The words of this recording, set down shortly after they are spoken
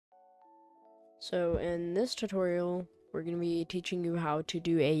So in this tutorial, we're going to be teaching you how to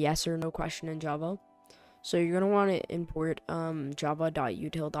do a yes or no question in Java. So you're going to want to import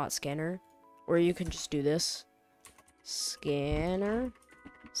java.util.Scanner, or you can just do this scanner,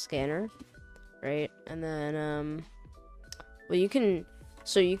 right? And then well, you can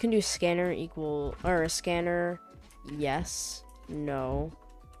do scanner equal, or scanner yes no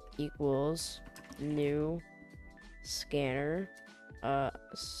equals new scanner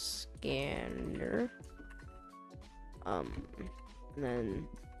scanner and then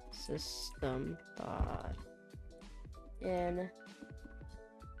System.in,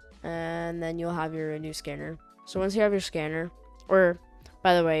 and then you'll have your new scanner. So once you have your scanner, or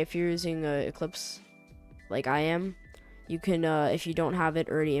by the way, if you're using Eclipse like I am, you can if you don't have it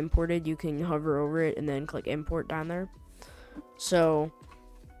already imported, you can hover over it and then click import down there. So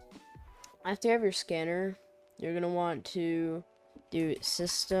after you have your scanner, you're gonna want to do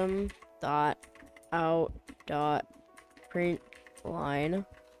System.out.println,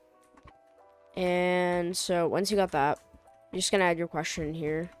 and so once you got that, you're just gonna add your question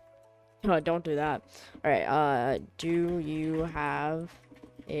here. Oh, don't do that. All right. Do you have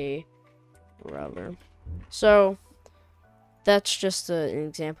a brother? So that's just an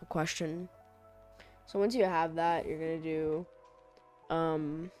example question. So once you have that, you're gonna do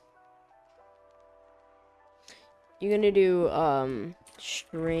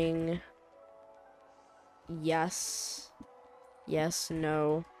string yes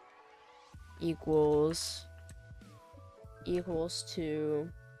no equals to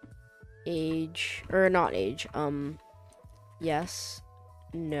age, or not age, yes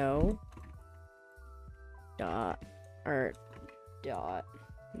no dot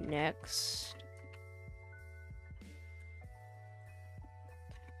next.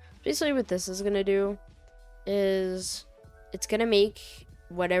 Basically what this is gonna do is it's gonna make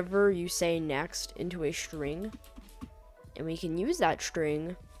whatever you say next into a string, and we can use that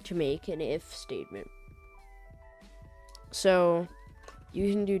string to make an if statement. So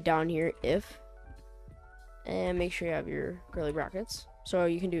you can do down here if, and make sure you have your curly brackets. So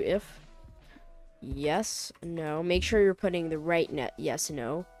you can do if yes no, make sure you're putting the right net yes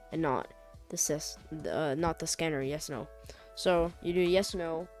no and not the not the scanner yes no. So you do yes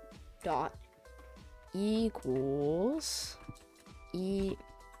no dot equals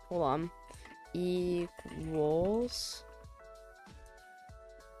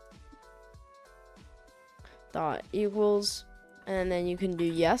dot equals, and then you can do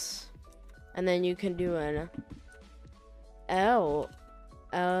yes, and then you can do an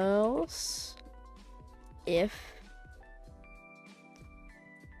else if.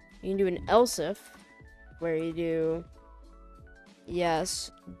 You can do an else if, where you do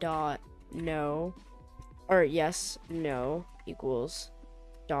yes dot no, or yes no equals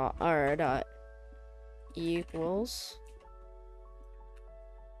dot equals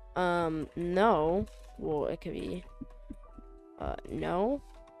no. Well, it could be no.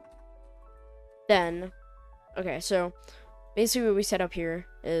 Then okay, so basically what we set up here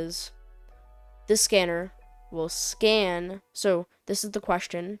is this scanner will scan. So this is the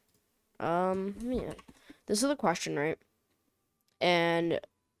question. Yeah, this is the question, right? And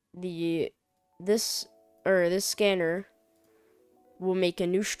this scanner will make a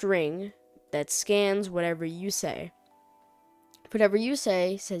new string that scans whatever you say. If whatever you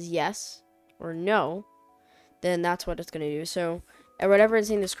say says yes or no, then that's what it's gonna do. So and whatever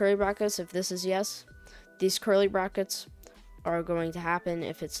is in this curly brackets, if this is yes, these curly brackets are going to happen.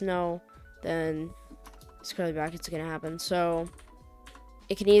 If it's no, then this curly brackets are gonna happen. So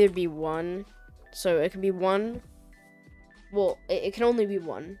it can either be one. So it can be one. Well, it can only be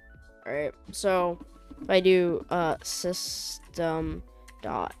one. All right. So if I do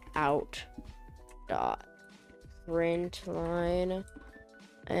System.out.println,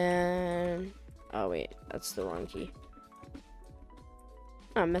 and oh wait, that's the wrong key.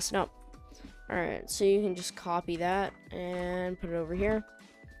 I'm messing up. All right, so you can just copy that and put it over here.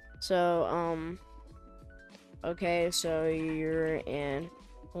 So okay, so you're an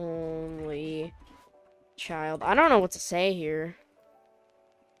only child. I don't know what to say here,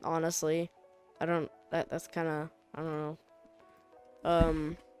 honestly. That's kind of, I don't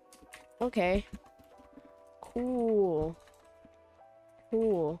know. Okay, cool.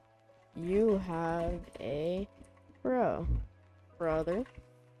 You have a brother.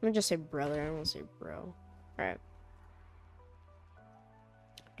 Let me just say brother. I don't want to say bro. All right.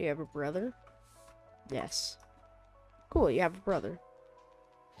 Do you have a brother? Yes. Cool, you have a brother.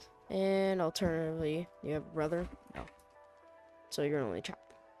 And alternatively, you have a brother? No. So you're an only child.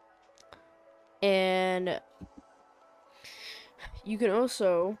 And you can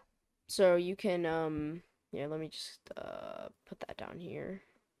also So you can, yeah, let me just, put that down here.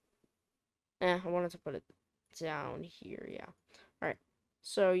 I wanted to put it down here, yeah. Alright,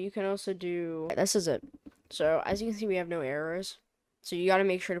 so you can also do, this is it. So, as you can see, we have no errors. So you gotta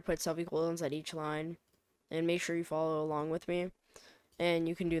make sure to put semicolons at each line, and make sure you follow along with me. And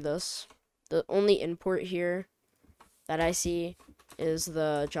you can do this. The only import here that I see is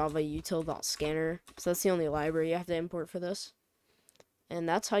the java.util.Scanner. So that's the only library you have to import for this. And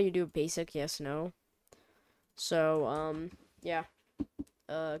that's how you do basic yes, no. So, yeah.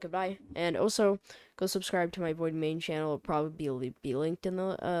 Goodbye. And also, go subscribe to my Void main channel. It'll probably be linked in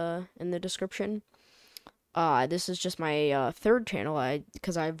the description. This is just my, third channel,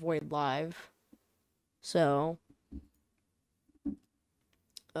 because I Void Live. So,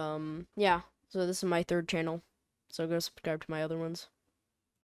 yeah. So this is my third channel. So go subscribe to my other ones.